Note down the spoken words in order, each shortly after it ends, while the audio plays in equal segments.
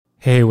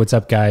Hey, what's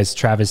up, guys?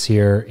 Travis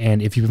here.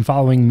 And if you've been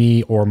following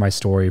me or my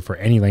story for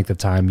any length of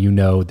time, you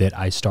know that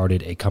I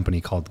started a company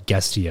called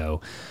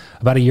Guestio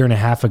about a year and a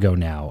half ago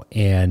now.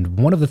 And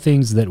one of the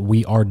things that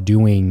we are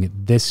doing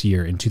this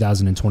year in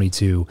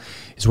 2022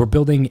 is we're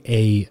building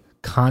a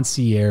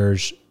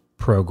concierge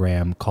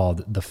program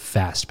called the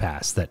Fast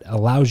Pass that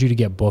allows you to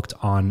get booked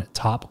on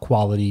top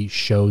quality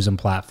shows and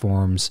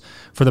platforms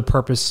for the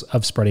purpose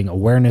of spreading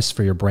awareness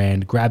for your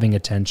brand, grabbing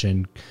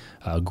attention,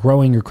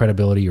 growing your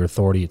credibility, your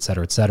authority, et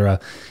cetera, et cetera.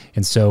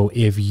 And so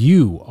if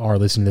you are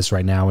listening to this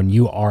right now and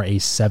you are a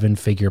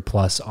 7-figure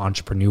plus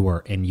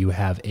entrepreneur and you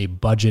have a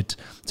budget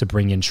to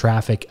bring in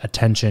traffic,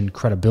 attention,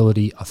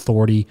 credibility,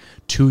 authority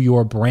to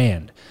your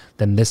brand,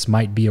 then this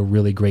might be a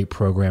really great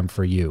program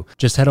for you.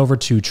 Just head over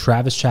to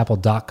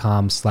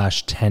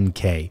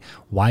travischappell.com/10K.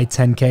 Why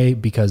 10K?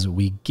 Because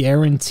we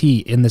guarantee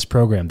in this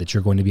program that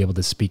you're going to be able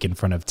to speak in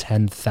front of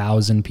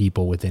 10,000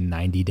 people within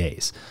 90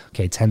 days.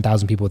 Okay,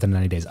 10,000 people within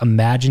 90 days.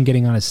 Imagine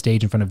getting on a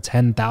stage in front of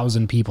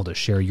 10,000 people to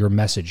share your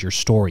message, your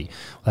story.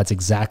 Well, that's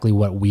exactly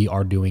what we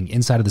are doing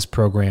inside of this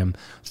program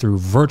through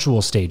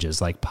virtual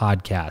stages like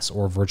podcasts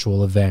or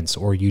virtual events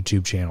or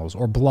YouTube channels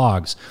or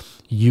blogs.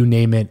 You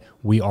name it,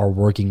 we are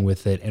working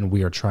with it, and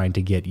we are trying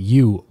to get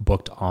you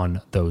booked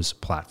on those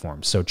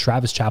platforms. So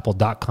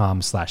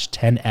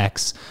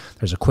travischappell.com/10X.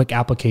 There's a quick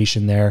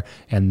application there,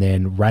 and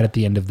then right at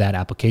the end of that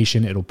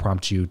application, it'll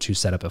prompt you to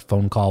set up a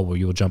phone call where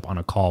you'll jump on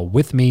a call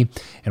with me,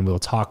 and we'll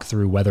talk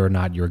through whether or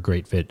not you're a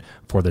great fit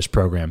for this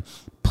program.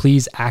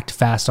 Please act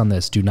fast on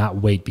this. Do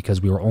not wait,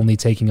 because we are only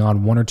taking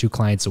on 1 or 2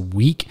 clients a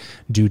week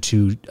due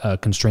to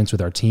constraints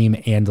with our team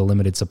and the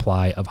limited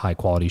supply of high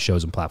quality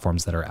shows and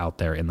platforms that are out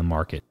there in the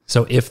market.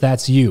 So if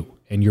that's you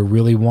and you're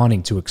really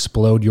wanting to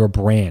explode your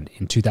brand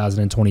in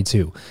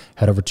 2022,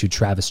 head over to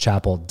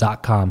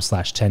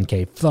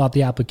travischappell.com/10K, fill out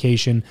the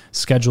application,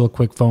 schedule a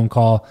quick phone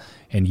call,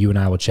 and you and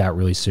I will chat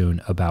really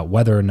soon about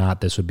whether or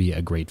not this would be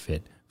a great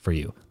fit for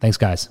you. Thanks,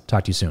 guys.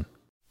 Talk to you soon.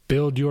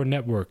 Build Your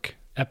Network,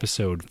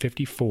 episode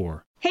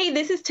 54. Hey,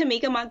 this is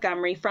Tamika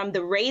Montgomery from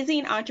the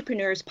Raising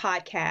Entrepreneurs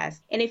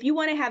podcast. And if you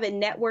want to have a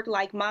network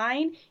like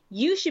mine,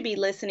 you should be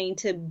listening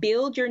to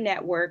Build Your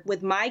Network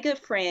with my good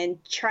friend,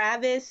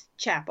 Travis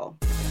Chappell.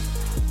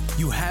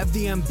 You have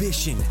the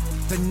ambition,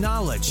 the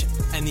knowledge,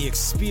 and the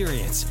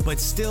experience, but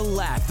still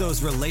lack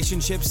those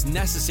relationships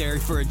necessary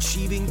for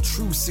achieving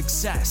true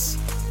success.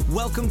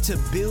 Welcome to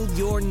Build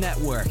Your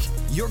Network,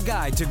 your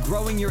guide to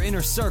growing your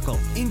inner circle,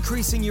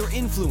 increasing your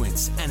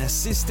influence, and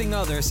assisting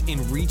others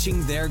in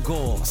reaching their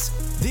goals.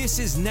 This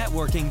is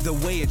networking the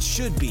way it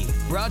should be.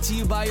 Brought to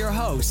you by your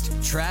host,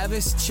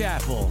 Travis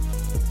Chappell.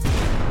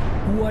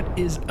 What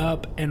is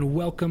up, and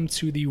welcome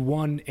to the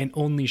one and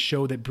only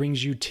show that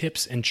brings you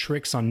tips and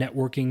tricks on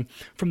networking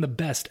from the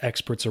best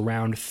experts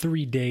around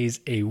 3 days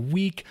a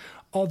week.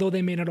 Although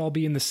they may not all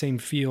be in the same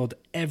field,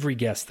 every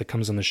guest that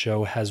comes on the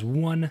show has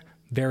one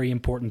very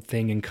important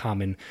thing in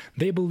common.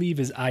 They believe,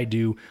 as I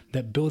do,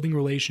 that building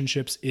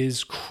relationships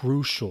is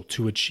crucial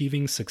to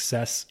achieving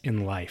success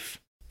in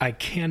life. I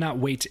cannot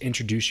wait to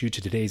introduce you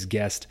to today's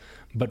guest,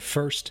 but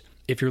first,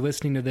 if you're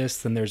listening to this,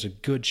 then there's a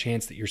good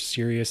chance that you're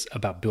serious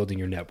about building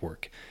your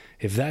network.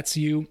 If that's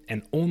you,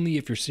 and only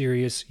if you're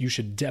serious, you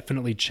should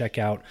definitely check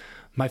out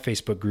my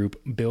Facebook group,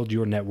 Build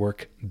Your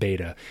Network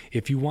Beta.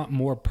 If you want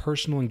more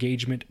personal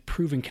engagement,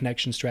 proven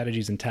connection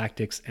strategies and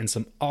tactics, and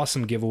some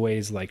awesome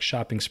giveaways like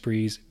shopping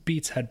sprees,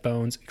 Beats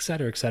headphones,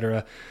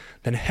 etc.,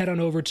 then head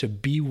on over to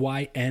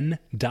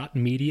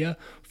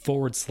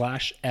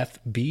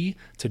byn.media/FB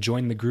to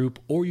join the group,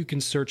 or you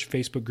can search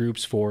Facebook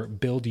groups for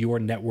Build Your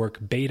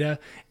Network Beta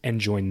and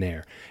join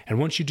there. And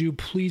once you do,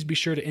 please be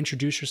sure to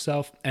introduce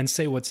yourself and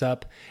say what's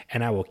up,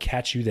 and I will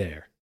catch you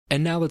there.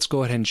 And now let's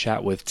go ahead and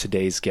chat with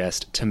today's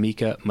guest,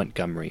 Tamika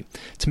Montgomery.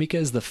 Tamika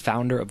is the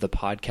founder of the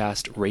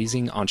podcast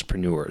Raising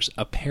Entrepreneurs,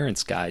 a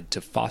parent's guide to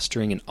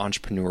fostering an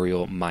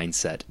entrepreneurial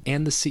mindset,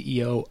 and the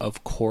CEO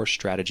of Core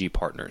Strategy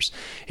Partners.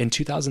 In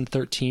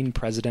 2013,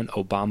 President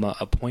Obama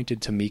appointed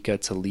Tamika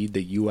to lead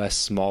the U.S.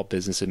 Small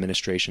Business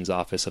Administration's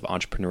Office of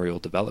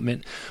Entrepreneurial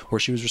Development,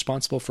 where she was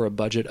responsible for a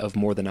budget of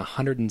more than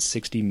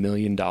 $160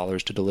 million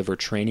to deliver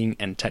training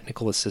and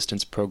technical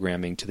assistance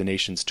programming to the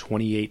nation's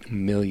 28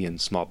 million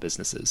small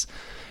businesses.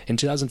 In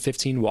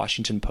 2015,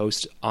 Washington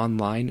Post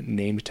Online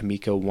named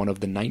Tamika one of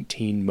the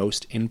 19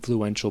 most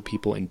influential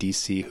people in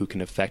D.C. who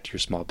can affect your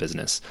small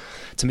business.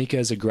 Tamika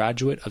is a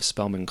graduate of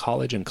Spelman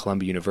College and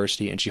Columbia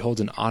University, and she holds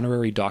an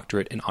honorary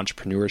doctorate in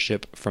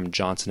entrepreneurship from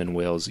Johnson &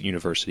 Wales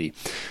University.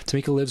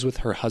 Tamika lives with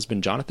her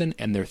husband, Jonathan,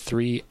 and their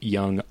 3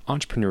 young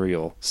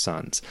entrepreneurial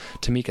sons.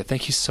 Tamika,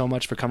 thank you so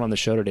much for coming on the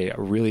show today.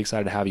 I'm really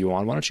excited to have you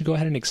on. Why don't you go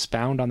ahead and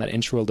expound on that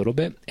intro a little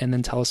bit, and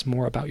then tell us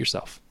more about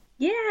yourself?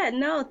 Yeah,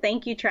 no,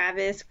 thank you,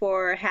 Travis,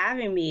 for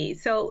having me.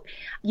 So,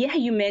 yeah,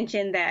 you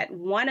mentioned that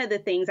one of the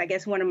things, I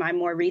guess one of my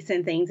more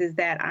recent things is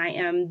that I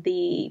am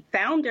the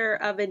founder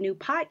of a new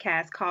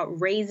podcast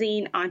called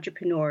Raising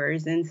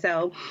Entrepreneurs. And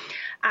so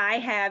I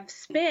have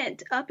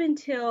spent up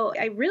until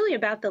really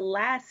about the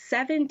last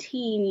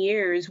 17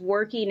 years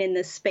working in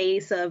the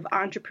space of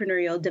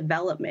entrepreneurial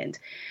development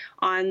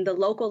on the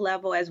local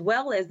level as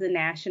well as the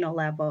national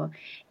level.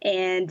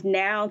 And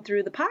now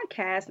through the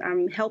podcast,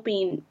 I'm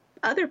helping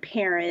other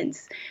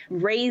parents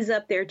raise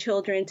up their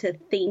children to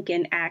think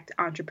and act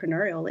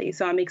entrepreneurially.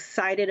 So I'm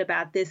excited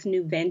about this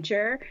new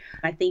venture.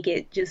 I think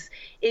it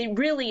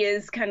really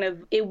is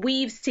it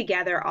weaves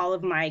together all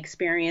of my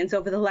experience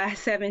over the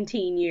last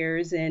 17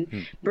 years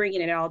and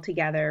bringing it all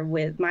together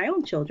with my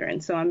own children.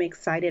 So I'm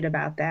excited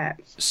about that.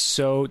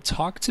 So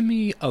talk to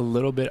me a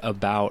little bit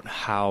about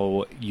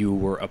how you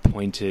were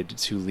appointed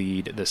to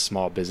lead the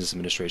Small Business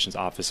Administration's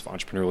Office of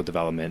Entrepreneurial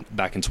Development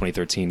back in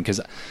 2013,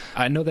 because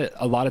I know that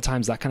a lot of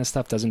times that kind of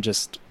stuff that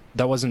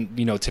wasn't,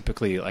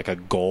 typically like a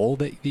goal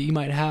that you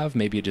might have.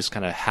 Maybe it just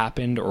kind of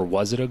happened, or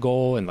was it a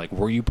goal? And like,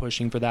 were you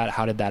pushing for that?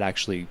 How did that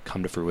actually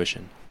come to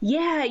fruition?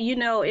 Yeah,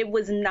 it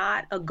was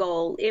not a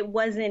goal. It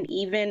wasn't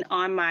even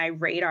on my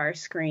radar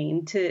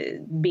screen,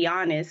 to be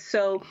honest.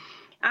 So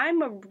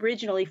I'm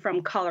originally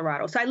from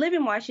Colorado. So I live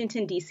in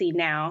Washington, D.C.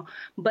 now,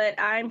 but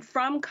I'm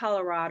from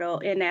Colorado.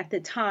 And at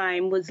the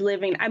time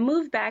I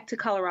moved back to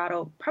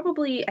Colorado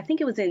probably, I think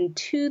it was in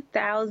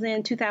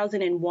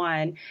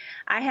 2001.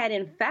 I had,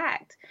 in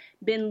fact,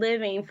 been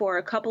living for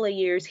a couple of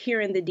years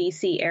here in the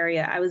D.C.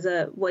 area. I was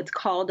what's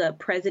called a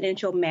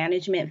Presidential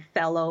Management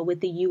Fellow with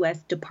the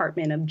U.S.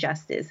 Department of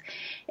Justice.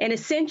 And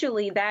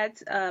essentially,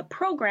 that's a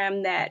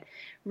program that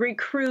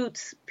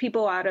recruits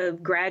people out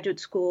of graduate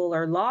school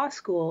or law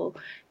school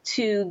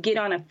to get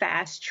on a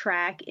fast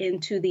track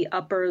into the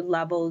upper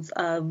levels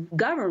of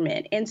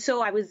government. And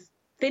so I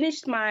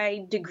finished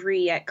my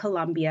degree at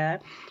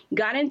Columbia,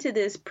 got into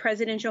this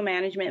Presidential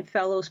Management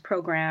Fellows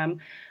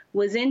program,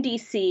 was in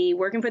D.C.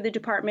 working for the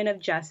Department of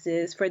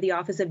Justice for the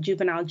Office of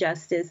Juvenile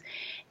Justice,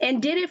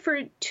 and did it for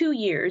 2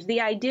 years.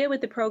 The idea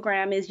with the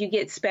program is you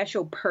get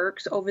special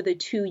perks over the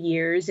 2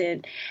 years,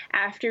 and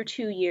after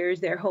 2 years,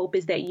 their hope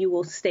is that you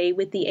will stay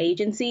with the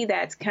agency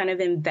that's kind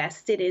of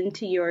invested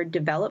into your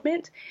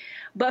development.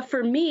 But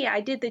for me,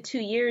 I did the 2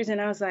 years,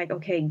 and I was like,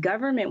 okay,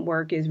 government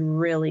work is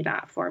really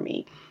not for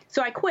me.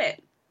 So I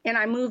quit, and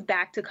I moved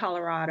back to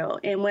Colorado.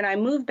 And when I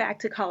moved back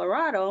to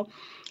Colorado,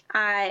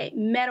 I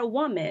met a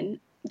woman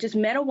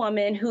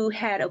who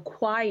had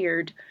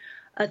acquired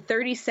a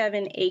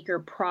 37-acre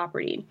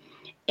property.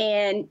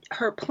 And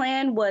her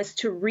plan was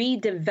to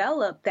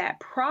redevelop that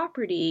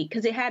property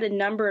because it had a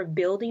number of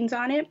buildings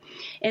on it.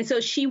 And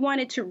so she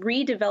wanted to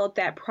redevelop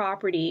that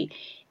property.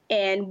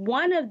 And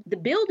one of the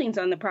buildings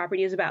on the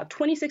property is about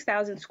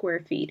 26,000 square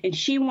feet. And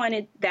she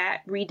wanted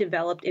that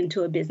redeveloped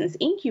into a business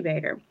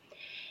incubator.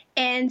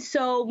 And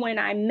so when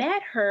I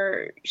met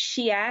her,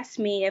 she asked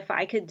me if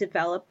I could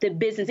develop the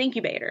business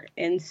incubator.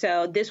 And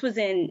so this was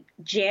in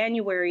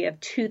January of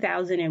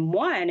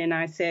 2001. And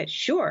I said,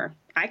 sure,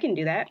 I can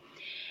do that.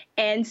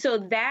 And so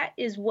that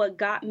is what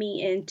got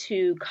me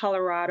into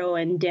Colorado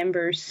and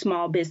Denver's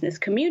small business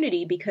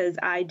community, because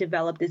I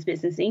developed this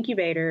business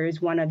incubator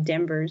as one of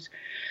Denver's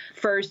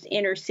first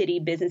inner city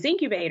business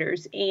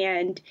incubators.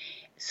 And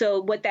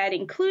so what that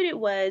included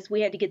was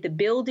we had to get the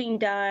building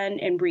done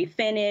and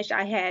refinished.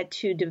 I had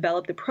to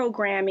develop the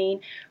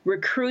programming,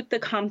 recruit the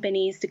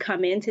companies to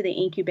come into the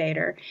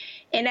incubator.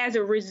 And as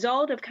a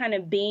result of kind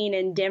of being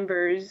in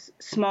Denver's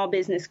small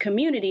business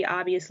community,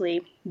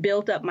 obviously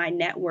built up my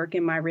network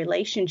and my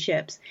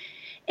relationships.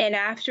 And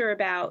after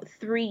about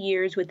 3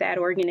 years with that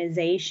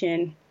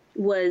organization,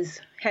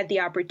 had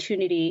the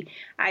opportunity.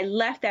 I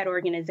left that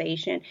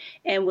organization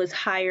and was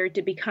hired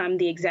to become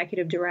the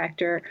executive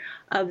director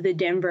of the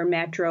Denver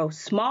Metro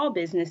Small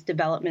Business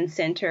Development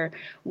Center,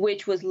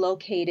 which was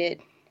located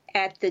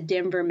at the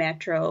Denver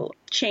Metro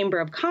Chamber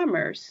of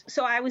Commerce.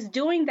 So I was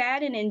doing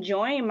that and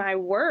enjoying my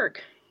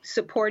work,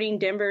 supporting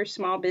Denver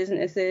small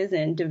businesses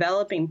and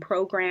developing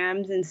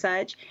programs and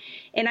such.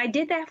 And I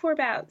did that for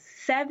about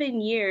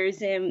 7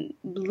 years and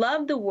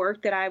loved the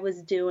work that I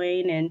was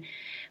doing,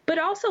 but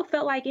also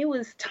felt like it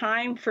was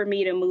time for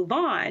me to move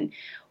on.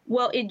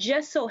 Well, it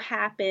just so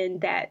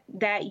happened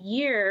that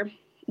year,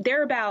 there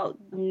are about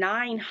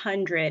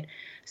 900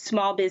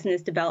 small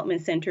business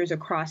development centers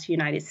across the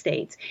United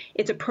States.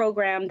 It's a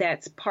program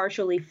that's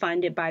partially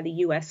funded by the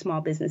U.S.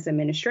 Small Business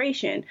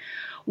Administration.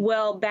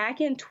 Well,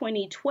 back in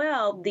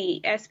 2012,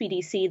 the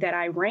SBDC that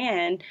I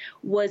ran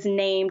was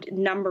named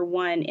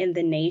 #1 in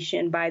the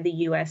nation by the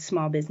U.S.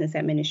 Small Business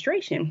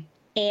Administration.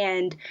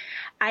 And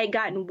I had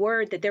gotten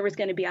word that there was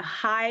going to be a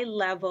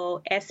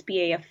high-level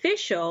SBA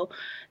official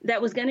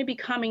that was going to be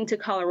coming to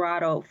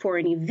Colorado for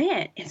an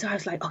event. And so I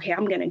was like, okay,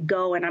 I'm going to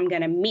go and I'm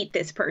going to meet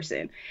this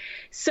person.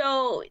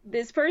 So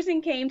this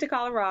person came to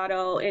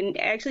Colorado, and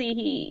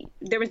actually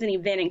there was an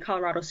event in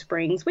Colorado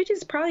Springs, which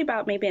is probably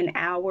about maybe an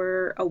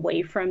hour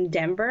away from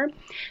Denver.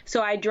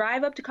 So I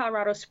drive up to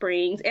Colorado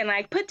Springs and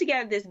I put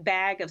together this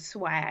bag of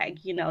swag,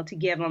 to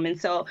give him.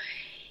 And so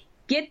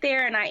get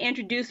there and I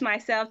introduce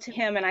myself to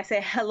him and I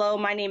say, hello,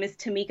 my name is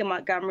Tamika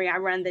Montgomery. I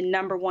run the #1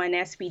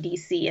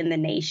 SBDC in the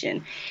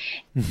nation.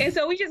 And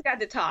so we just got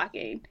to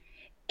talking.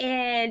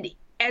 And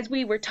as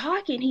we were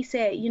talking, he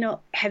said,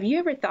 have you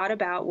ever thought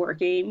about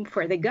working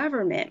for the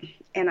government?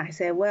 And I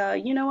said, well,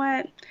 you know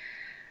what?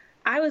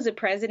 I was a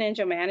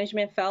presidential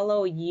management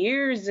fellow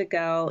years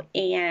ago.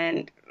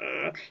 And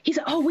he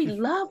said, oh, we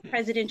love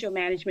presidential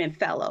management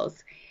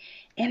fellows.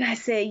 And I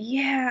said,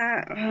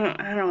 yeah,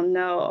 I don't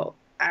know.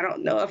 I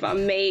don't know if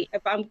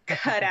I'm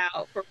cut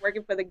out for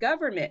working for the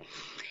government.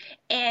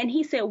 And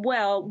he said,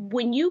 well,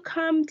 when you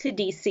come to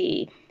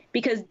DC,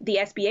 because the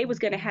SBA was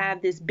going to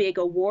have this big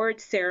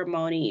award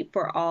ceremony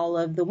for all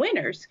of the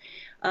winners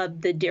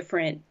of the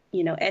different,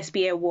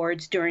 SBA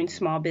awards during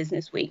Small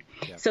Business Week.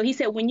 Yeah. So he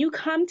said, when you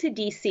come to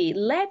DC,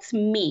 let's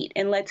meet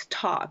and let's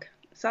talk.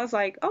 So I was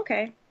like,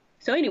 okay.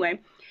 So anyway,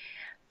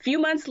 a few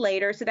months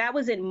later, so that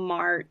was in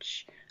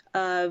March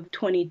of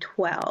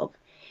 2012.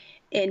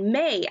 In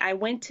May, I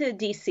went to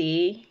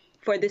DC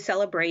for the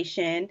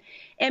celebration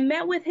and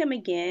met with him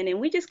again. And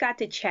we just got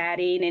to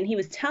chatting. And he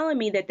was telling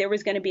me that there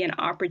was going to be an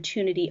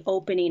opportunity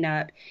opening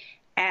up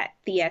at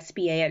the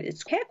SBA at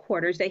its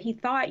headquarters that he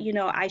thought,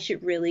 I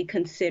should really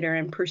consider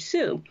and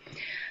pursue.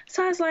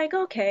 So I was like,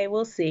 okay,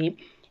 we'll see.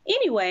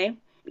 Anyway,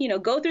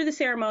 go through the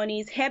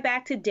ceremonies, head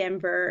back to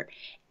Denver.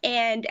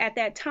 And at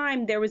that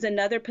time, there was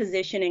another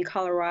position in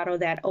Colorado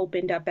that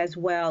opened up as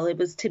well. It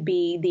was to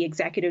be the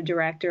executive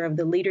director of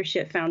the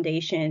Leadership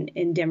Foundation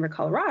in Denver,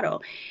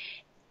 Colorado.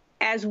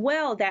 As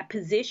well, that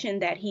position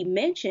that he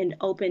mentioned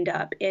opened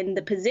up. And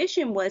the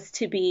position was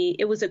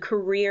it was a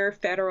career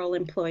federal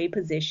employee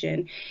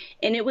position.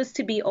 And it was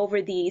to be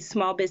over the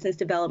Small Business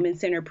Development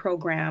Center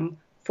program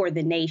for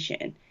the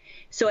nation.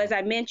 So as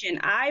I mentioned,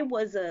 I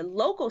was a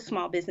local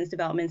small business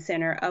development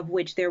center, of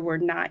which there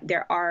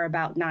are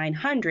about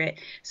 900.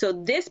 So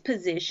this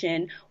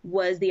position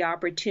was the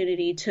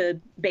opportunity to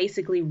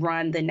basically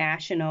run the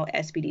national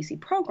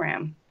SBDC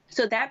program.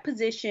 So that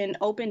position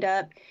opened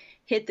up,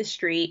 hit the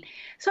street.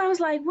 So I was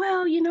like,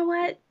 well, you know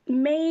what?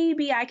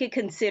 Maybe I could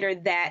consider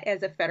that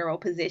as a federal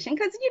position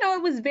because,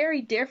 it was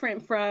very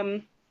different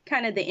from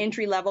kind of the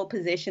entry level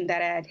position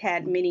that I had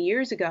had many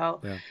years ago.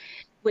 Yeah.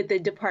 With the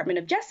Department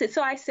of Justice.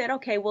 So I said,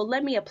 okay, well,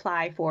 let me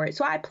apply for it.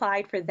 So I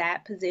applied for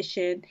that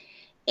position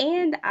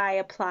and I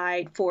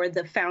applied for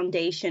the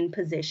foundation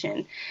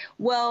position.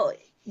 Well,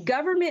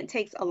 government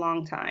takes a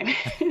long time.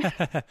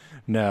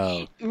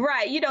 No.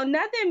 Right.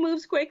 Nothing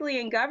moves quickly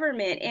in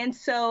government. And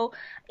so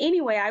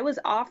anyway, I was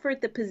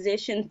offered the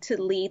position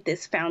to lead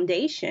this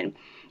foundation.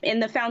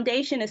 And the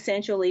foundation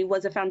essentially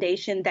was a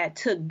foundation that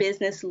took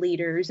business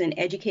leaders and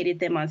educated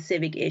them on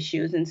civic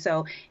issues. And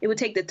so it would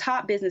take the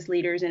top business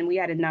leaders, and we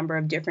had a number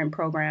of different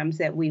programs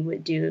that we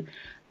would do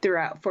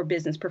throughout for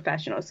business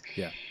professionals.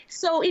 Yeah.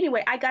 So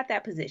anyway, I got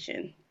that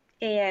position.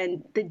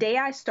 And the day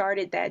I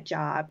started that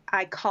job,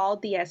 I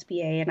called the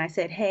SBA and I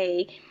said,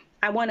 hey,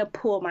 I want to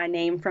pull my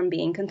name from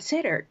being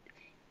considered.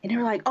 And they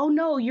were like, oh,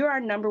 no, you're our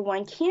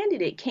 #1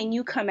 candidate. Can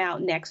you come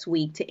out next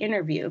week to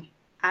interview?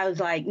 I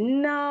was like,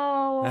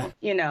 no,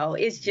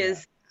 it's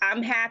just,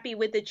 I'm happy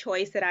with the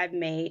choice that I've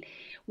made.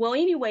 Well,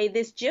 anyway,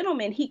 this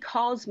gentleman, he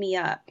calls me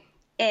up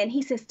and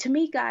he says,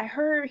 Tamika, I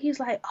heard, he's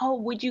like, oh,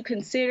 would you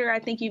consider, I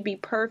think you'd be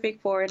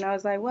perfect for it. And I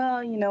was like,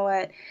 well, you know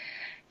what?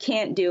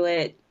 Can't do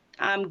it.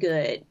 I'm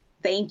good.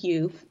 Thank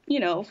you,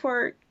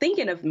 for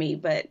thinking of me,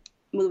 but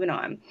moving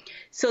on.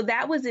 So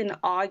that was in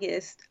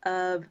August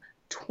of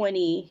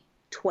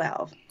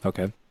 2012.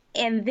 Okay.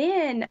 And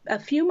then a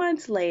few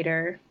months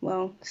later,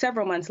 well,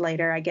 several months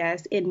later, I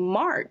guess, in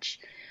March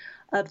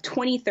of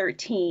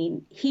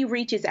 2013, he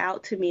reaches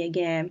out to me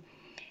again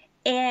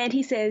and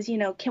he says,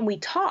 can we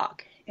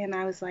talk? And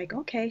I was like,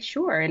 okay,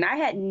 sure. And I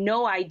had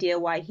no idea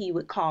why he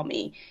would call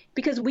me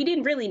because we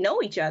didn't really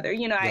know each other.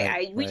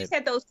 We just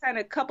had those kind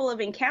of couple of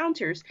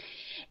encounters.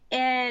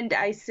 And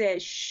I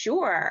said,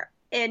 sure.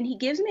 And he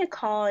gives me a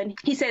call and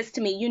he says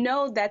to me, you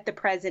know that the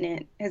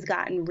president has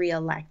gotten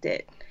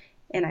reelected?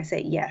 And I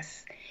said,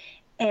 yes.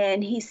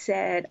 And he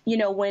said,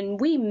 when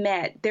we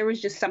met, there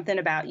was just something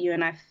about you.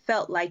 And I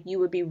felt like you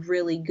would be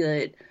really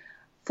good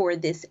for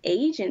this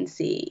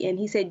agency. And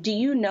he said, do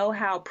you know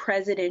how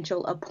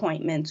presidential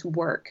appointments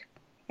work?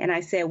 And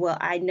I said, well,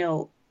 I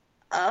know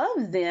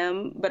of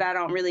them, but I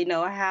don't really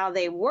know how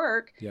they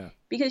work. Yeah.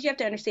 Because you have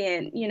to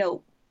understand,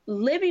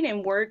 living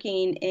and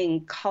working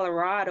in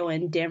Colorado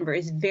and Denver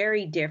is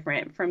very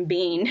different from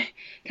being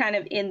kind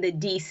of in the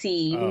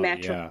DC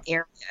metro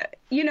area.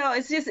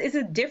 It's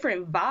a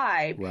different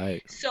vibe.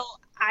 Right. So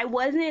I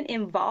wasn't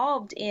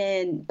involved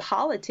in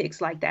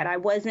politics like that. I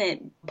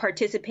wasn't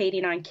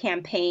participating on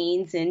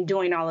campaigns and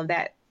doing all of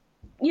that,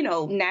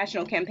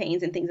 national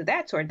campaigns and things of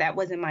that sort. That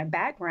wasn't my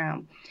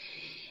background.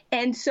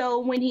 And so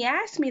when he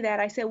asked me that,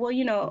 I said,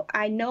 well,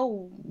 I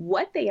know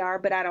what they are,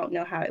 but I don't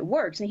know how it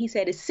works. And he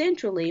said,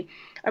 essentially,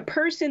 a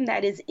person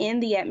that is in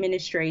the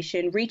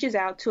administration reaches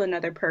out to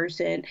another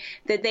person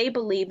that they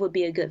believe would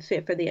be a good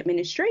fit for the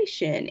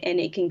administration, and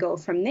it can go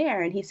from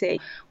there. And he said,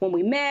 when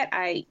we met,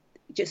 I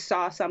just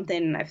saw something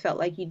and I felt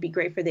like you'd be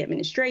great for the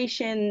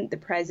administration. The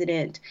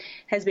president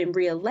has been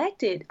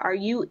reelected. Are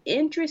you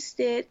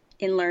interested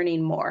in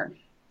learning more?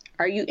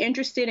 Are you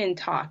interested in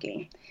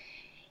talking?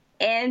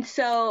 And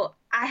so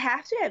I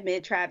have to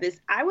admit, Travis,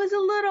 I was a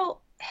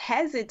little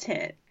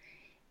hesitant.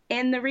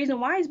 And the reason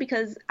why is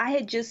because I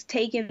had just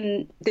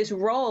taken this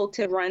role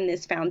to run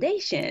this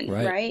foundation,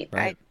 right?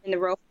 In the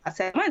role for about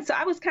 7 months. So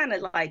I was kind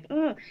of like,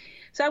 ugh.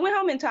 So I went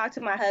home and talked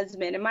to my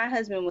husband, and my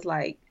husband was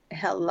like,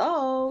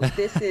 hello,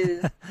 this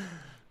is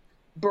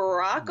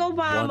Barack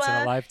Obama. Once in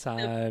a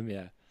lifetime,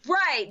 yeah.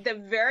 Right. The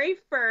very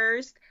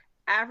first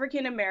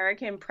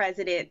African-American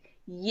president.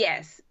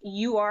 Yes,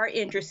 you are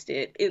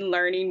interested in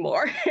learning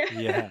more.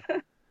 Yeah.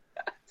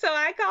 So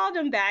I called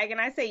him back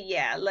and I said,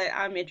 yeah,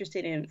 I'm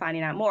interested in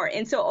finding out more.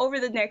 And so over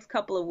the next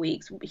couple of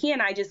weeks, he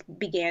and I just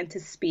began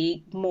to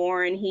speak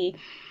more. And he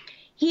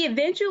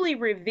eventually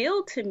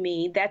revealed to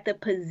me that the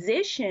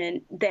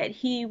position that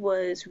he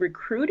was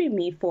recruiting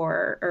me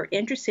for, or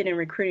interested in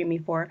recruiting me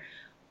for,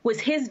 was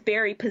his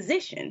very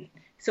position.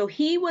 So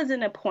he was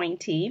an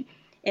appointee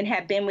and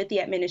had been with the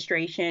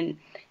administration.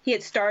 He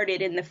had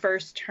started in the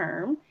first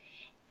term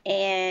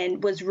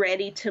and was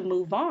ready to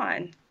move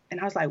on.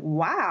 And I was like,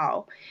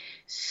 wow.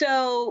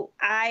 So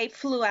I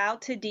flew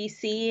out to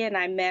D.C. and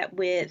I met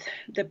with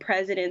the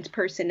president's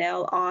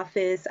personnel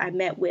office. I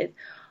met with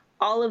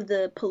all of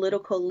the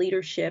political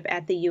leadership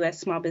at the U.S.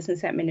 Small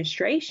Business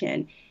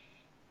Administration.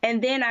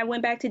 And then I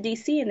went back to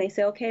D.C. and they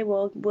said, okay,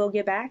 well, we'll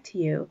get back to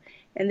you.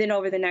 And then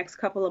over the next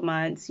couple of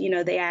months,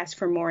 they asked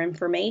for more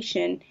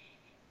information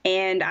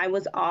and I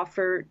was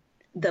offered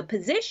the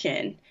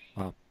position.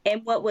 Wow.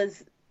 And what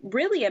was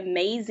really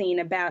amazing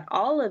about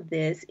all of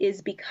this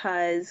is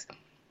because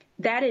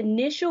that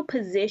initial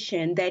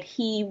position that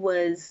he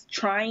was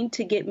trying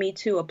to get me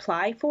to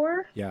apply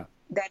for,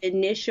 that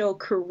initial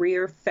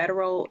career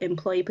federal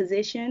employee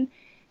position,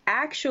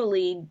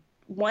 actually,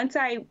 once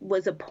I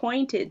was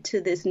appointed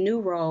to this new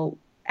role,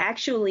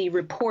 actually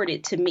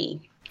reported to me.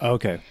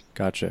 Okay,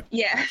 gotcha.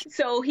 Yeah,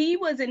 so he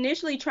was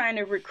initially trying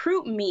to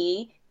recruit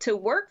me to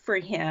work for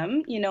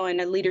him, in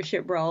a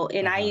leadership role.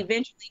 And I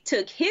eventually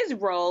took his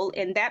role,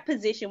 and that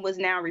position was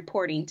now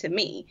reporting to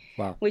me,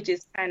 which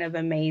is kind of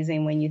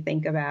amazing when you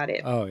think about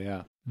it. Oh,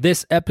 yeah.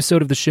 This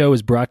episode of the show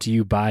is brought to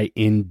you by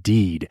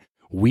Indeed.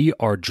 We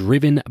are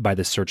driven by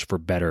the search for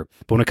better.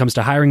 But when it comes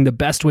to hiring, the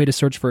best way to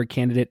search for a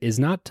candidate is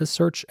not to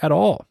search at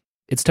all.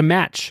 It's to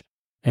match,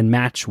 and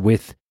match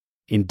with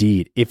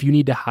Indeed. If you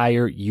need to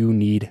hire, you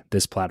need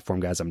this platform,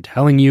 guys. I'm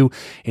telling you,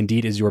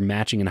 Indeed is your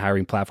matching and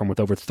hiring platform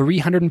with over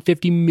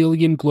 350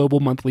 million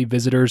global monthly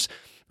visitors,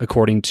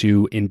 according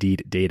to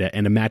Indeed data,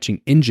 and a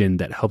matching engine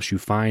that helps you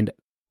find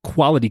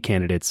quality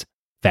candidates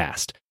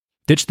fast.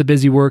 Ditch the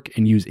busy work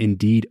and use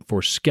Indeed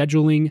for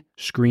scheduling,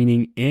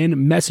 screening, and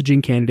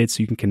messaging candidates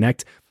so you can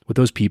connect with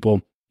those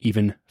people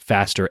even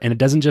faster. And it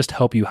doesn't just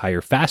help you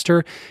hire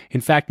faster.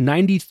 In fact,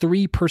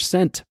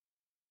 93%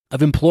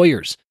 of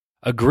employers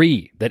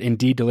agree that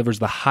Indeed delivers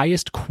the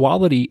highest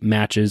quality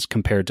matches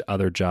compared to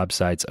other job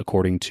sites,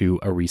 according to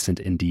a recent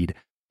Indeed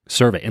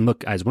survey. And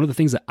look, guys, one of the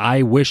things that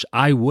I wish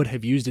I would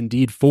have used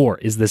Indeed for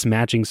is this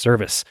matching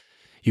service.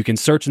 You can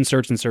search and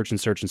search and search and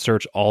search and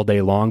search all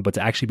day long, but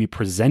to actually be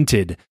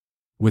presented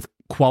with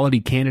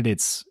quality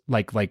candidates,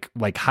 like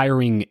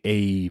hiring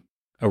a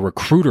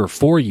recruiter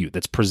for you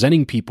that's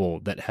presenting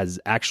people that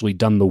has actually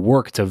done the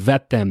work to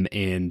vet them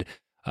and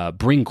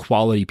bring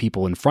quality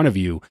people in front of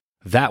you.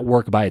 That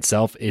work by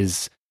itself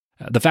is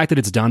the fact that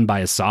it's done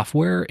by a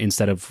software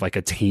instead of like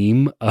a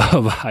team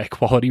of high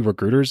quality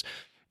recruiters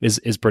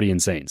is pretty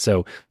insane.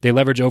 So they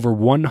leverage over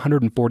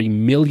 140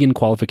 million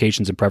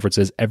qualifications and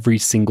preferences every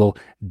single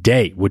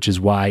day, which is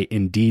why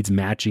Indeed's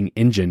matching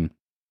engine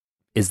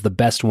is the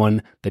best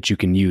one that you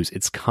can use.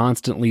 It's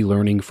constantly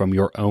learning from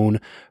your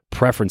own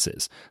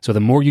preferences. So the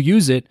more you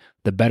use it,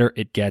 the better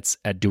it gets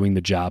at doing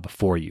the job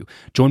for you.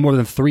 Join more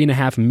than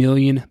 3.5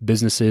 million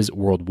businesses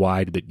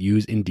worldwide that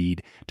use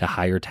Indeed to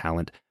hire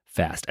talent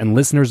fast. And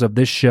listeners of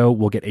this show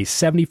will get a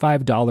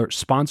 $75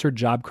 sponsored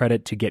job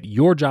credit to get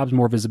your jobs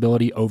more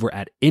visibility over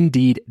at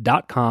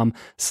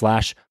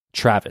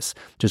Indeed.com/Travis.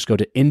 Just go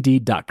to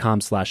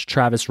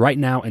Indeed.com/Travis right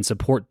now and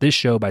support this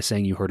show by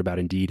saying you heard about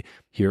Indeed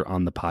here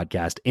on the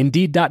podcast.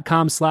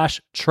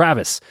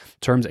 Indeed.com/Travis.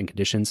 Terms and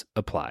conditions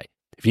apply.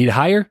 If you need to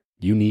hire,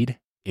 you need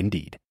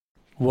Indeed.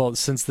 Well,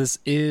 since this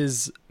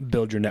is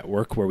Build Your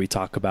Network, where we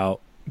talk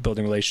about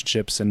building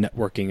relationships and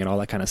networking and all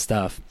that kind of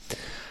stuff,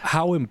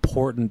 how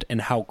important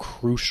and how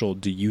crucial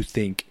do you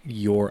think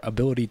your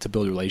ability to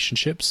build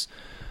relationships,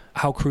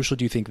 how crucial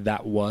do you think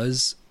that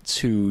was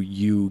to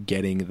you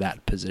getting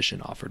that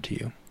position offered to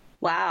you?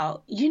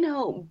 Wow.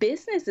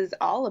 Business is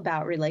all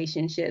about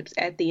relationships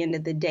at the end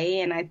of the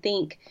day. And I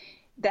think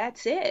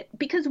that's it.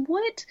 Because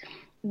what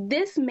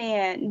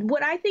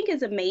I think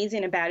is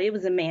amazing about it, it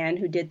was a man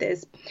who did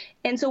this.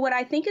 And so what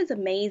I think is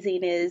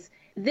amazing is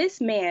this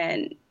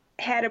man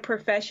had a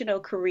professional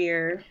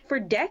career for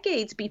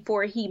decades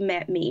before he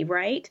met me,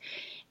 right?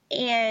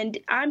 And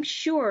I'm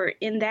sure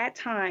in that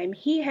time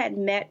he had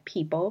met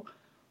people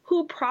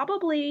who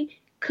probably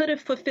could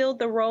have fulfilled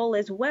the role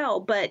as well.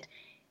 But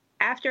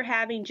after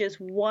having just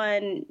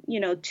one,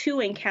 2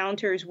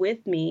 encounters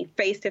with me,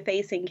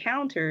 face-to-face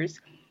encounters,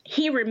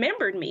 he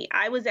remembered me.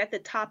 I was at the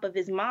top of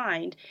his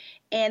mind.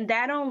 And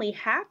that only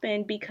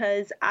happened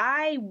because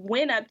I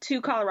went up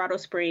to Colorado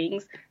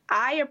Springs.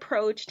 I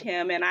approached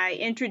him and I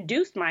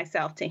introduced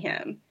myself to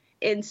him.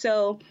 And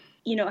so,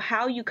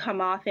 how you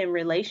come off in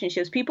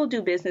relationships, people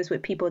do business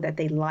with people that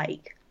they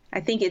like.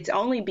 I think it's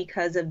only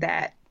because of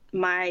that,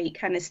 my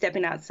kind of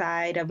stepping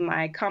outside of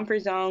my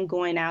comfort zone,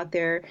 going out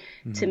there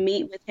to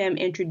meet with him,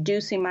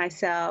 introducing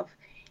myself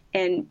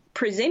and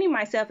presenting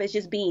myself as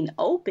just being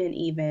open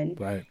even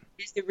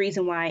is the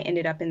reason why I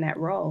ended up in that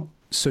role.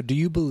 So do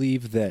you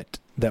believe that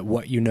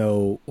what you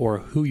know or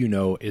who you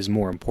know is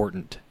more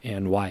important,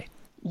 and why?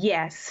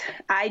 Yes,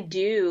 I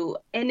do.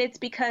 And it's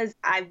because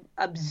I've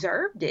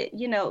observed it.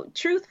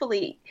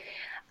 Truthfully,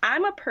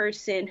 I'm a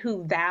person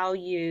who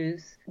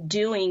values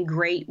doing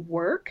great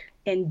work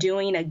and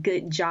doing a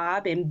good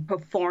job and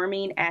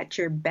performing at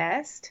your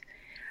best.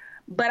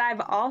 But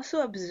I've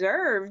also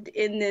observed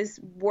in this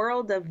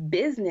world of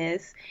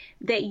business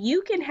that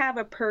you can have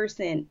a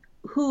person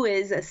who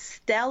is a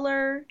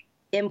stellar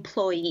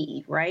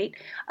employee, right?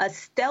 A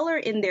stellar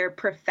in their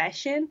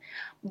profession.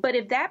 But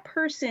if that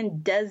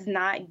person does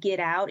not get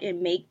out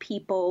and make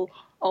people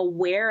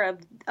aware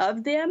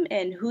of them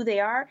and who they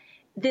are,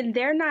 then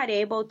they're not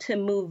able to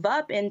move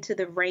up into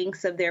the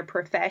ranks of their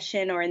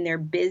profession or in their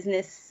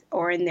business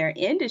or in their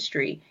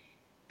industry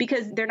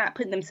because they're not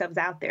putting themselves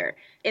out there.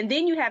 And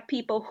then you have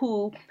people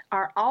who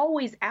are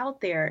always out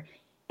there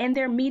and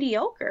they're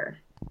mediocre,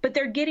 but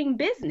they're getting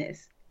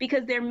business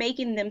because they're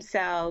making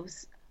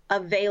themselves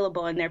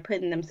available and they're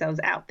putting themselves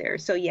out there.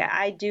 So yeah,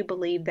 I do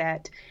believe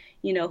that,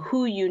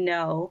 who you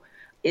know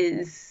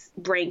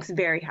ranks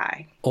very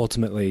high.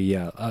 Ultimately,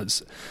 yeah.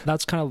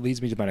 That's kind of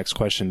leads me to my next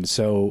question.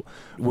 So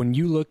when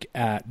you look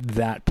at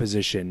that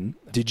position,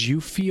 did you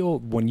feel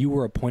when you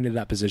were appointed to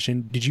that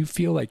position, did you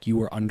feel like you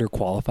were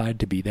underqualified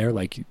to be there?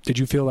 Like, did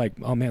you feel like,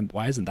 oh man,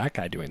 why isn't that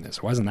guy doing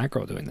this? Why isn't that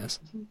girl doing this?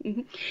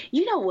 Mm-hmm.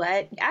 You know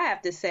what? I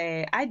have to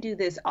say, I do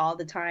this all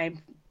the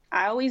time.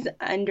 I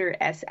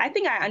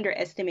think I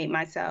underestimate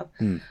myself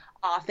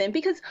often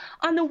because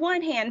on the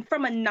one hand,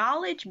 from a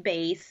knowledge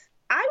base,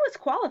 I was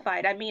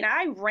qualified. I mean,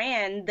 I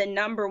ran the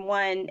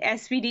 #1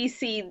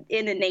 SBDC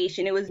in the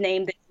nation. It was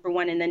named the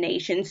 #1 in the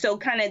nation. So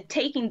kind of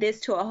taking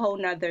this to a whole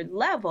nother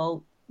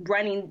level,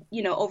 running,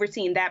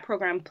 overseeing that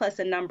program plus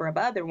a number of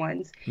other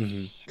ones.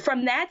 Mm-hmm.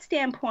 From that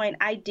standpoint,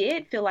 I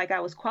did feel like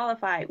I was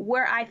qualified.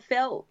 Where I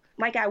felt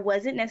like I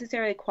wasn't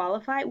necessarily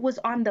qualified was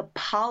on the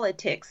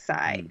politics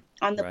side,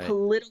 on the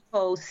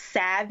political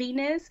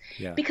savviness,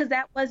 because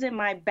that wasn't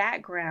my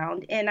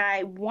background. And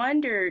I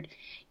wondered,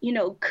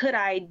 could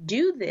I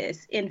do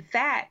this? In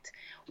fact,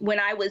 when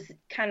I was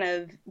kind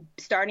of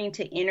starting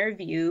to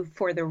interview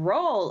for the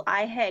role,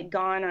 I had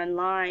gone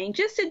online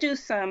just to do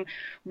some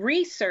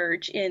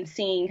research in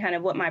seeing kind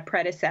of what my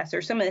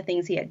predecessor, some of the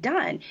things he had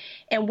done.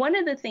 And one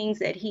of the things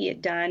that he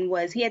had done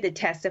was he had to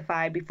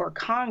testify before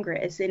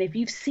Congress. And if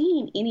you've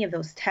seen any of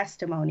those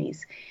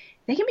testimonies,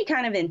 they can be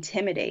kind of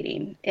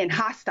intimidating and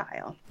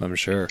hostile. I'm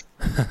sure.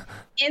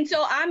 And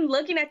so I'm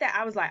looking at that.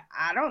 I was like,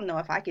 I don't know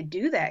if I could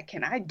do that.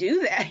 Can I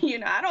do that?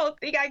 I don't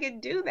think I could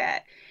do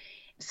that.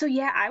 So,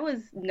 yeah, I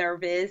was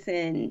nervous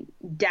and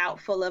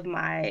doubtful of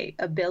my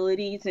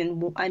abilities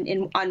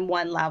on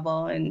one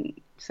level. And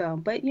so,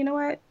 but you know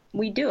what?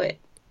 We do it.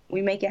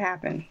 We make it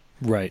happen.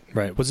 Right.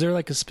 Was there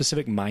like a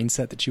specific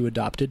mindset that you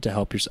adopted to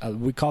help yourself?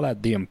 We call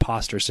that the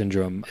imposter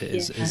syndrome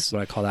is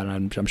what I call that.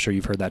 And I'm sure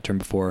you've heard that term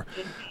before.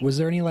 Was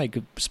there any like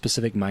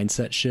specific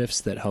mindset shifts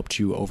that helped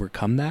you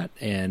overcome that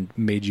and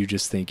made you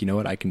just think, you know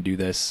what, I can do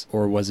this?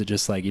 Or was it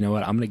just like, you know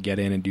what, I'm going to get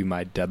in and do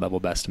my dead level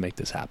best to make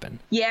this happen?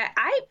 Yeah,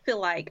 I feel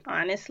like,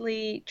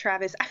 honestly,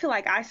 Travis, I feel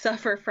like I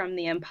suffer from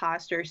the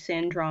imposter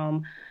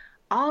syndrome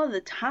all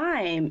the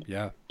time.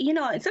 Yeah.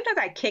 And sometimes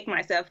I kick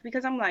myself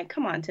because I'm like,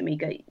 come on,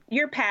 Tamika,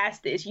 you're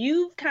past this.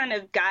 You've kind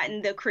of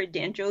gotten the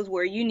credentials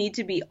where you need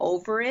to be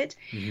over it.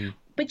 Mm-hmm.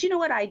 But you know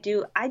what I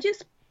do? I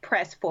just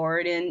press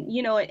forward. And,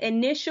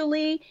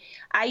 initially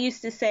I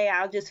used to say,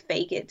 I'll just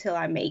fake it till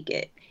I make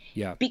it.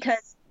 Yeah.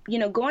 Because,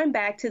 going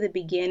back to the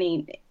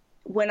beginning,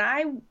 when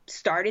I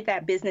started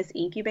that business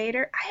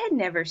incubator, I had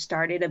never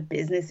started a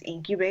business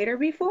incubator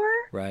before.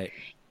 Right.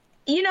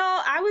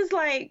 I was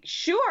like,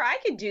 sure, I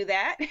could do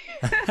that.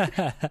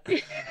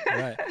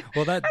 Right.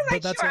 Well, I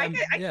could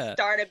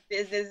start a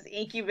business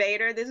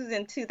incubator. This was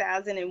in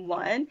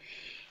 2001,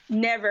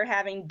 never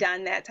having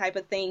done that type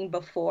of thing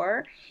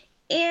before.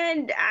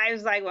 And I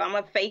was like, well, I'm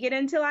going to fake it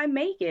until I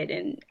make it.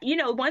 And,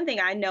 one thing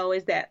I know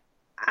is that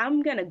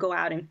I'm going to go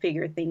out and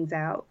figure things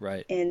out.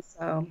 Right. And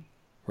so,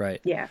 right.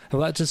 Yeah.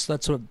 Well, that's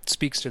what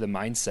speaks to the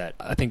mindset.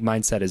 I think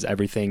mindset is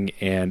everything,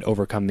 and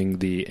overcoming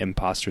the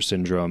imposter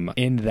syndrome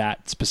in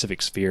that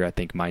specific sphere, I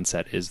think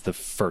mindset is the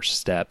first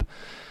step.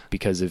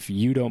 Because if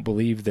you don't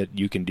believe that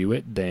you can do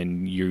it,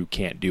 then you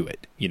can't do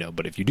it,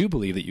 but if you do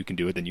believe that you can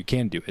do it, then you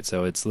can do it.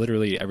 So it's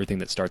literally everything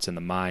that starts in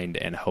the mind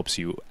and helps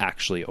you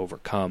actually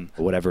overcome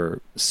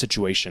whatever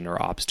situation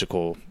or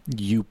obstacle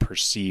you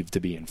perceive to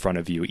be in front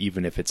of you,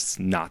 even if it's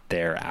not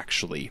there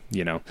actually,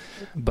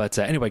 But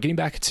anyway, getting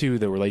back to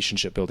the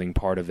relationship building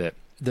part of it,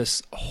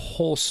 this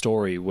whole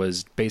story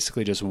was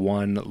basically just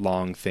one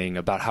long thing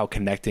about how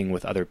connecting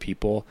with other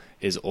people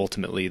is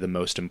ultimately the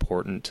most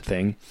important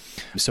thing.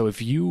 So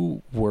if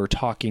you were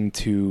talking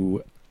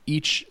to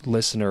each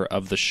listener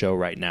of the show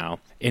right now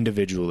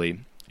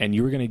individually, and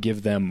you were going to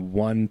give them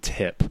one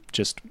tip,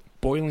 just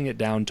boiling it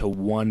down to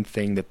one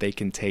thing that they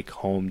can take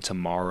home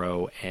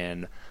tomorrow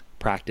and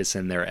practice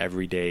in their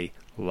everyday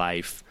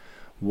life,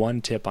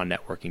 one tip on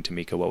networking,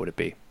 Tamika, what would it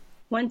be?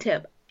 One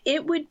tip,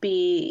 it would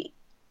be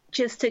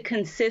just to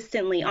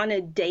consistently, on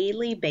a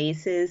daily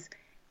basis,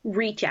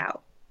 reach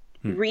out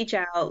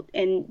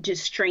and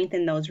just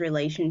strengthen those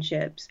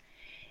relationships.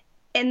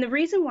 And the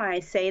reason why I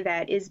say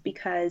that is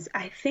because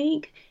I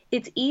think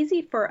it's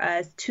easy for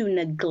us to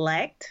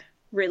neglect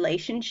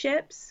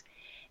relationships.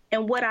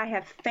 And what I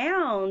have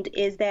found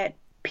is that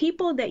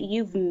people that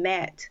you've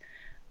met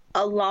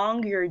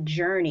along your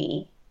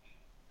journey,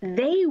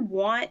 they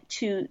want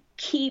to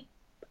keep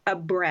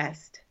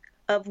abreast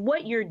of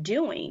what you're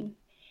doing.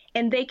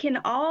 And they can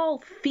all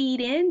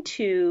feed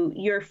into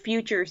your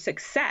future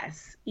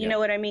success. You know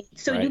what I mean?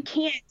 So You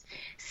can't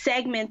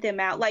segment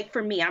them out. Like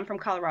for me, I'm from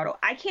Colorado.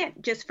 I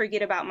can't just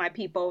forget about my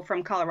people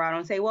from Colorado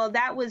and say, well,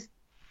 that was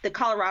the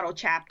Colorado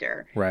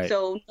chapter. Right.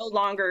 So no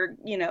longer,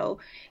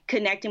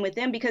 connecting with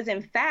them. Because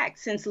in fact,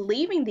 since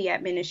leaving the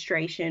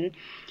administration,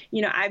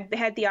 I've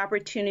had the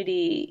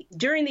opportunity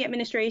during the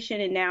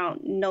administration and now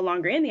no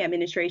longer in the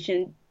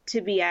administration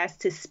to be asked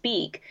to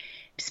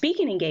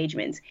speaking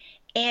engagements.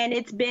 And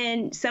it's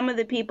been some of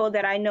the people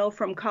that I know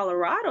from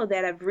Colorado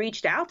that have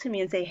reached out to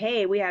me and say,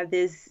 hey, we have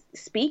this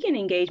speaking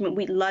engagement.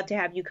 We'd love to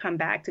have you come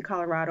back to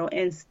Colorado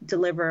and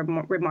deliver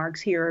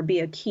remarks here or be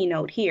a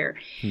keynote here.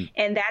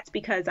 And that's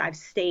because I've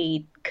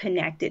stayed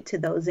connected to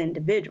those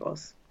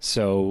individuals.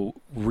 So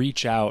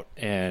reach out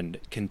and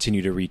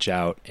continue to reach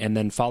out and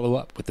then follow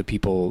up with the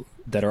people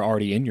that are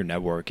already in your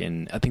network.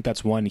 And I think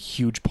that's one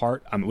huge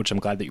part, which I'm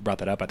glad that you brought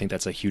that up. I think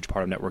that's a huge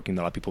part of networking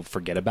that a lot of people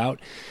forget about,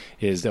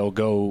 is they'll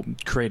go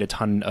create a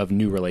ton of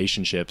new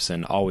relationships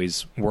and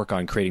always work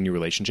on creating new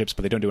relationships,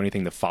 but they don't do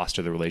anything to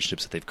foster the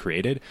relationships that they've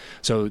created.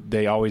 So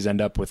they always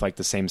end up with like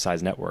the same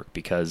size network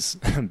because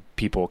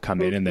people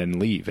come in and then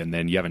leave. And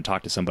then you haven't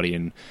talked to somebody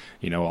in,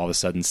 all of a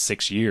sudden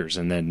 6 years,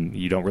 and then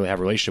you don't really have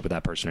a relationship with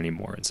that person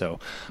anymore. And so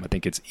I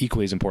think it's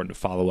equally as important to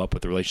follow up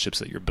with the relationships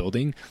that you're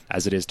building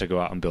as it is to go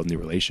out and build new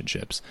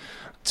relationships.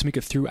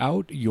 Tamika,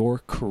 throughout your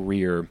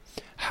career,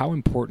 how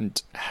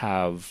important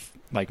have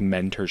like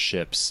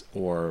mentorships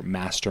or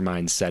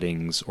mastermind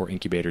settings or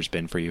incubators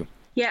been for you?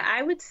 Yeah,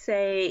 I would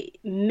say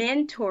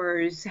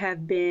mentors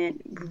have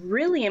been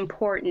really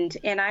important.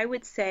 And I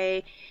would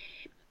say,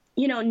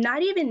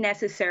 not even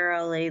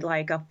necessarily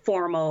like a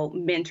formal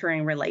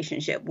mentoring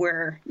relationship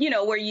where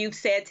you've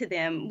said to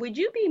them, would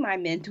you be my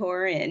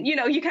mentor? And,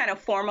 you kind of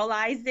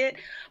formalized it.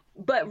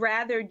 But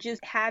rather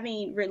just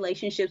having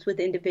relationships with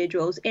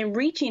individuals and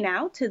reaching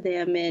out to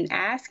them and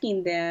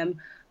asking them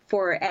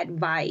for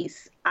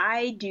advice.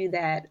 I do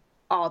that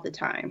all the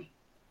time,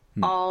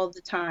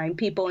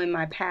 people in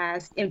my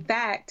past. In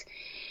fact,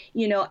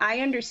 I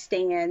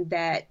understand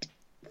that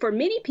for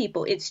many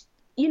people, it's,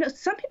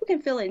 some people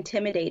can feel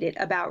intimidated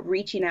about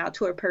reaching out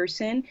to a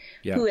person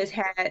who has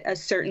had a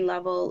certain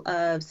level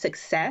of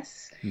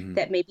success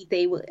that maybe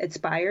they will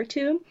aspire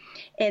to.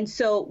 And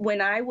so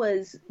when I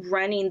was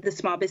running the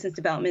Small Business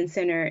Development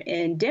Center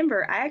in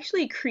Denver, I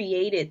actually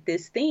created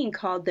this thing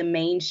called the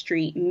Main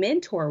Street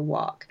Mentor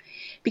Walk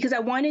because I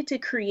wanted to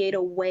create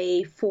a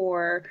way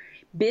for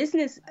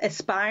business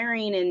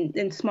aspiring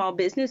and small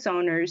business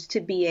owners to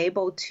be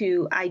able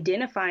to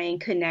identify and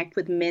connect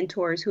with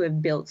mentors who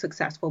have built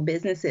successful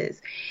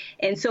businesses.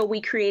 And so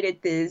I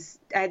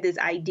had this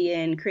idea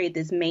and created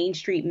this Main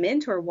Street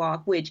Mentor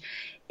Walk, which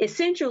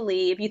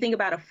essentially, if you think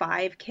about a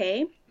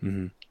 5K,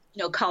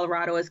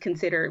 Colorado is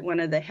considered one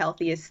of the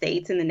healthiest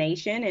states in the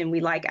nation, and we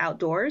like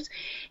outdoors.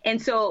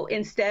 And so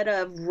instead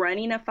of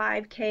running a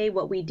 5K,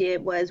 what we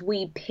did was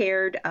we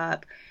paired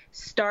up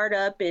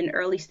startup and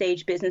early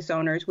stage business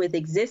owners with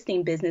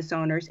existing business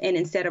owners. And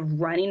instead of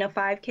running a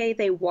 5K,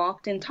 they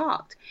walked and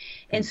talked.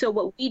 And so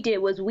what we did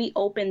was we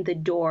opened the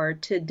door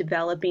to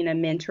developing a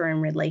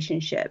mentoring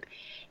relationship.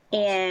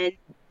 And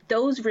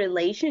those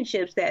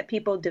relationships that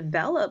people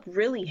developed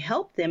really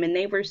helped them. And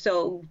they were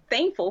so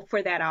thankful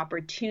for that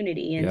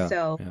opportunity. And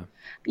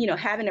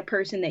having a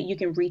person that you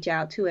can reach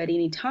out to at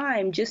any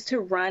time just to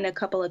run a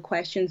couple of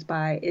questions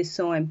by is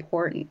so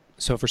important.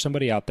 So for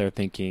somebody out there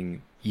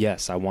thinking,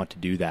 yes, I want to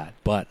do that,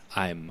 but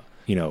I'm,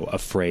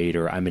 afraid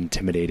or I'm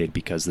intimidated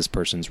because this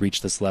person's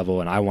reached this level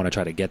and I want to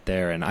try to get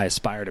there and I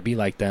aspire to be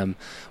like them.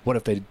 What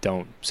if they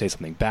don't say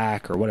something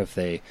back, or what if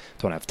they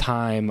don't have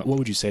time? What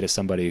would you say to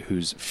somebody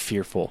who's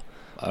fearful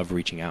of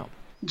reaching out?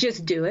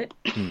 Just do it.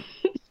 Do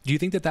you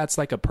think that that's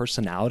like a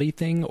personality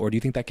thing, or do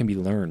you think that can be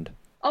learned?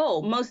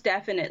 Oh, most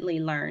definitely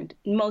learned.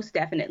 Most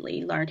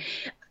definitely learned.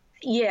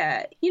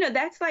 Yeah.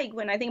 That's like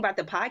when I think about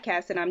the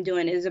podcast that I'm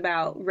doing is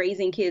about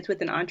raising kids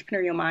with an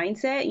entrepreneurial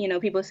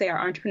mindset. People say, are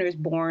entrepreneurs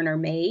born or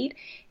made?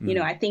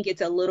 I think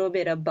it's a little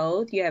bit of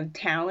both. You have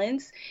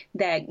talents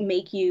that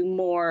make you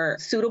more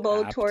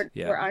suitable for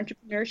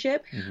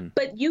entrepreneurship,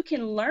 but you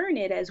can learn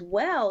it as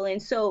well.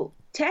 And so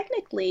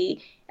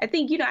technically, I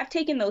think, I've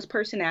taken those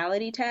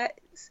personality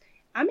tests.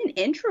 I'm an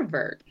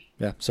introvert.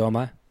 Yeah. So am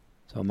I.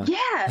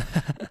 Yeah.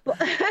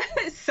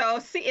 So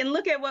see, and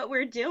look at what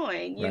we're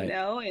doing,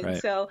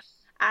 so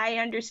I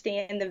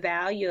understand the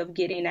value of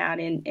getting out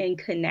and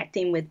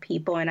connecting with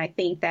people. And I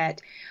think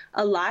that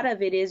a lot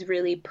of it is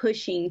really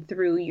pushing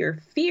through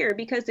your fear,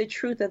 because the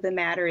truth of the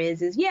matter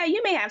is,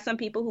 you may have some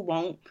people who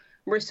won't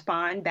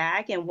respond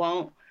back and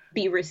won't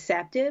be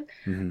receptive.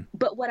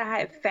 But what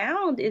I have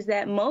found is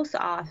that most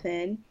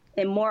often,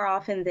 and more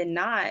often than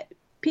not,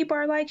 people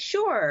are like,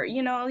 sure,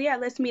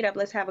 let's meet up,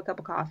 let's have a cup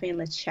of coffee and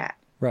let's chat.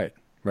 Right.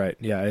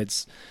 Yeah.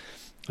 It's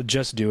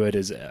just do it.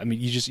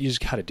 You just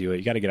got to do it.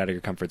 You got to get out of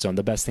your comfort zone.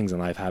 The best things in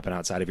life happen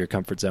outside of your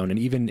comfort zone. And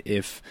even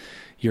if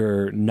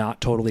you're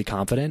not totally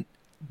confident,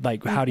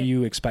 like how do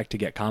you expect to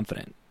get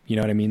confident? You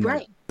know what I mean? Right.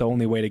 Like, the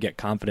only way to get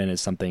confident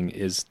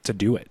is to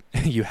do it.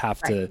 You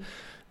have to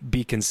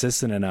be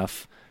consistent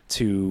enough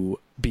to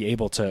be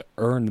able to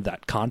earn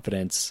that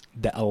confidence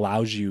that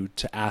allows you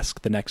to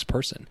ask the next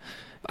person.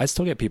 I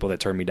still get people that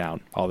turn me down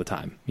all the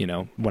time.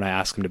 When I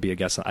ask them to be a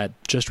guest, I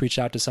just reached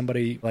out to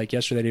somebody like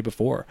yesterday, the day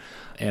before,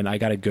 and I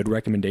got a good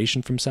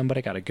recommendation from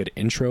somebody, got a good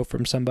intro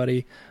from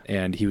somebody,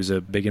 and he was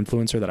a big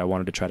influencer that I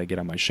wanted to try to get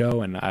on my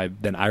show. And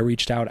I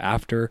reached out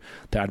after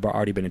that I'd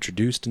already been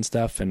introduced and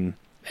stuff. And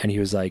he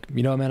was like,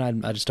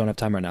 man, I just don't have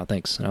time right now.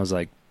 Thanks. And I was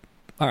like,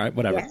 all right,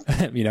 whatever.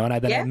 Yeah. And I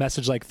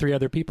messaged like 3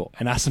 other people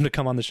and asked them to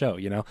come on the show.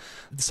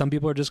 Some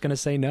people are just going to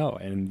say no,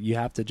 and you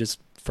have to just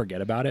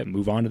forget about it,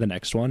 move on to the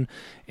next one,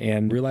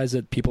 and realize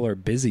that people are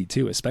busy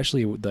too,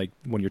 especially like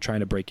when you're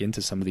trying to break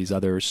into some of these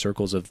other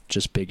circles of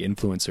just big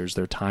influencers.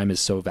 Their time is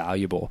so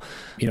valuable.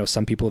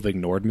 Some people have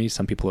ignored me.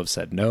 Some people have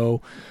said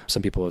no.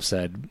 Some people have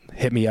said,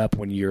 hit me up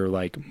when you're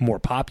like more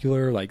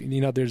popular. Like,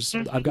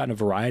 I've gotten a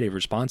variety of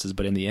responses,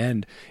 but in the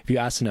end, if you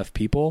ask enough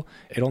people,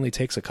 it only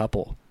takes a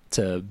couple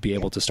to be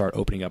able to start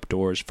opening up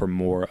doors for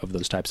more of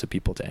those types of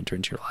people to enter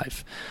into your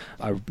life.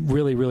 I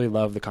really, really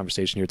love the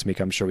conversation here,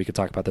 Tamika. I'm sure we could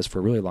talk about this for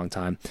a really long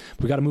time.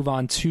 We got to move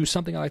on to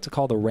something I like to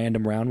call the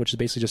random round, which is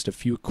basically just a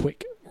few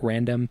quick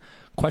random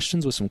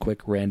questions with some quick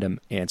random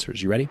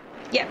answers. You ready?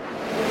 Yeah.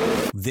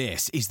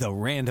 This is the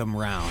random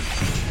round.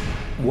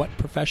 What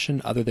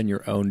profession other than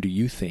your own do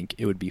you think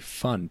it would be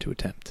fun to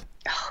attempt?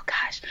 Oh,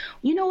 gosh.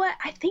 You know what?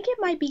 I think it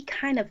might be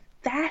kind of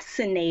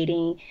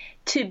fascinating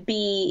to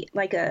be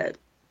like a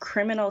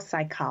criminal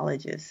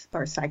psychologist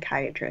or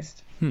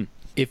psychiatrist.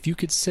 If you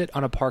could sit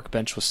on a park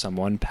bench with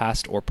someone,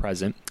 past or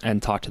present,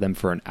 and talk to them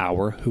for an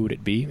hour, who would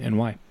it be and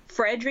why?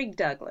 Frederick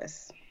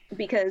Douglass,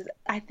 because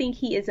I think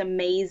he is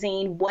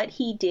amazing. What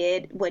he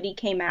did, what he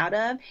came out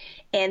of,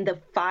 and the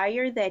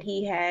fire that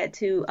he had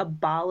to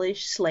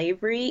abolish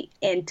slavery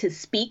and to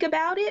speak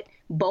about it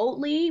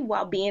boldly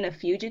while being a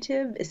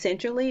fugitive,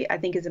 essentially, I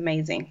think is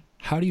amazing.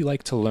 How do you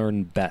like to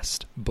learn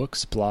best?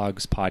 Books,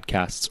 blogs,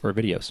 podcasts, or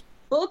videos?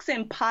 Books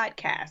and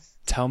podcasts.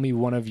 Tell me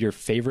one of your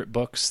favorite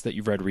books that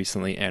you've read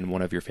recently and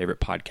one of your favorite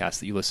podcasts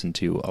that you listen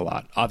to a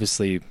lot.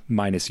 Obviously,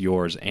 minus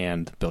yours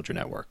and Build Your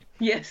Network.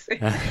 Yes.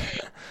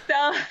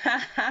 So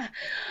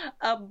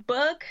a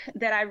book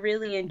that I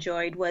really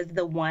enjoyed was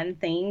The One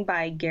Thing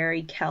by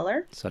Gary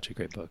Keller. Such a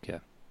great book, yeah.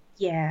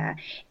 Yeah.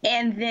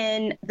 And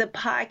then the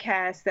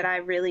podcast that I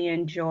really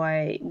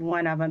enjoy,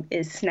 one of them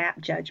is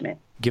Snap Judgment.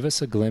 Give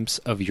us a glimpse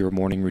of your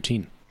morning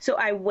routine. So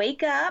I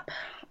wake up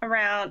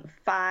around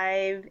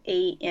 5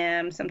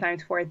 a.m.,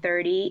 sometimes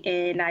 4:30,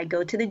 and I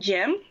go to the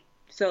gym.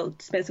 So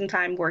spend some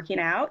time working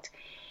out.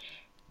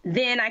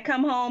 Then I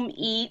come home,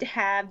 eat,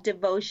 have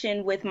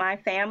devotion with my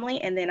family,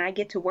 and then I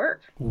get to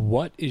work.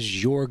 What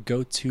is your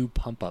go-to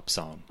pump-up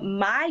song?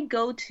 My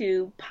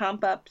go-to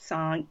pump-up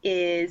song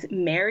is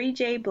Mary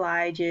J.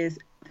 Blige's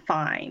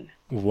Fine.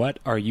 What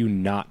are you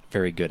not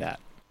very good at?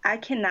 I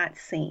cannot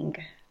sing.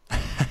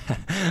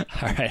 All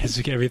right, as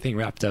we get everything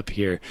wrapped up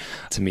here,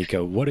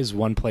 Tamika, what is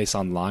one place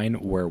online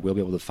where we'll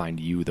be able to find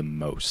you the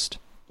most?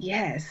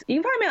 Yes,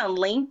 you can find me on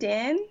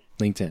LinkedIn.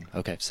 LinkedIn,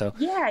 okay. So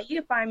yeah, you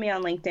can find me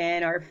on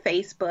LinkedIn or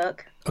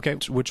Facebook. Okay,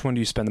 which one do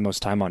you spend the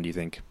most time on, do you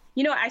think?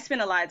 I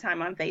spend a lot of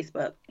time on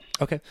Facebook.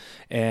 Okay,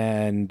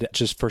 and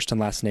just first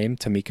and last name,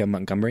 Tamika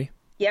Montgomery?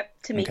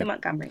 Yep, Tamika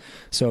Montgomery.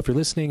 So if you're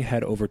listening,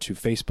 head over to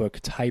Facebook,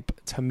 type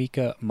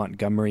Tamika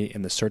Montgomery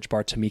in the search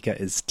bar. Tamika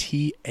is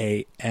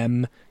Tameka.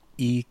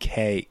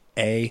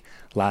 A,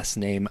 last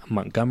name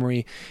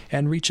Montgomery,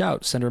 and reach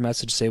out, send her a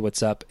message, say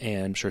what's up,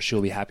 and I'm sure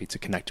she'll be happy to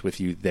connect with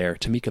you there.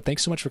 Tamika,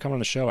 thanks so much for coming on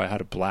the show. I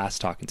had a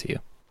blast talking to you.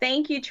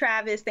 Thank you,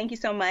 Travis. Thank you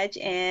so much,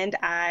 and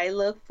I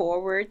look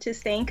forward to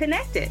staying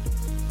connected.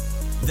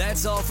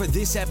 That's all for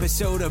this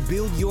episode of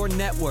Build Your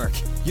Network.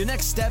 Your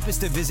next step is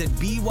to visit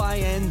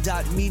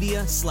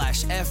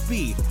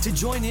byn.media/FB to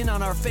join in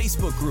on our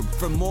Facebook group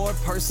for more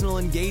personal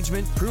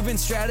engagement, proven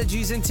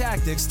strategies, and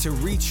tactics to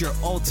reach your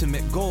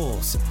ultimate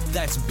goals.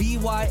 That's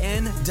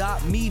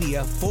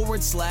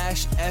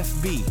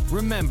byn.media/FB.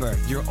 Remember,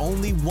 you're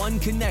only one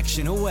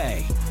connection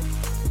away.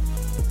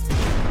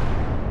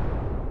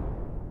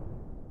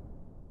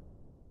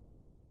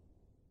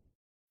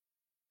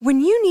 When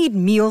you need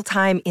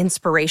mealtime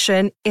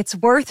inspiration, it's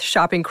worth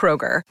shopping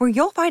Kroger, where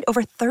you'll find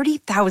over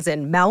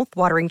 30,000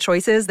 mouth-watering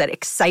choices that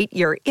excite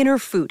your inner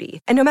foodie.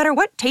 And no matter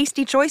what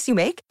tasty choice you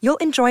make, you'll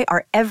enjoy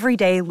our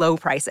everyday low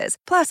prices,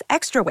 plus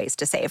extra ways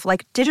to save,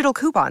 like digital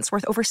coupons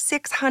worth over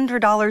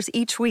 $600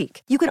 each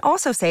week. You can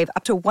also save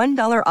up to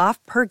 $1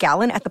 off per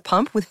gallon at the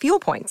pump with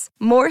fuel points.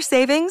 More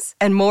savings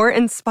and more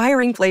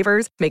inspiring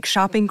flavors make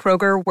shopping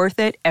Kroger worth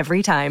it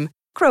every time.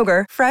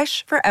 Kroger,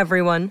 fresh for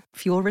everyone.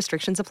 Fuel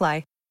restrictions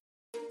apply.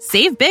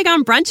 Save big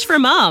on brunch for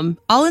mom,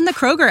 all in the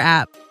Kroger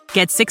app.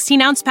 Get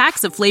 16-ounce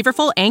packs of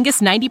flavorful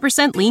Angus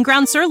 90% lean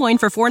ground sirloin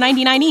for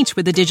 $4.99 each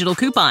with a digital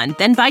coupon.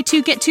 Then buy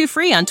 2, get 2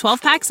 free on 12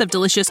 packs of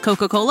delicious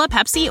Coca-Cola,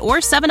 Pepsi, or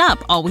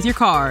 7-Up, all with your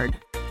card.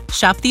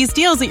 Shop these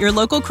deals at your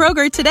local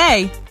Kroger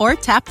today, or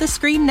tap the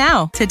screen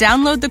now to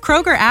download the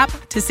Kroger app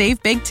to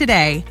save big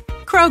today.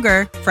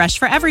 Kroger, fresh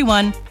for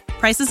everyone.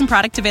 Prices and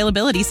product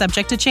availability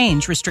subject to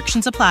change.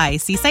 Restrictions apply.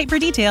 See site for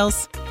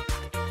details.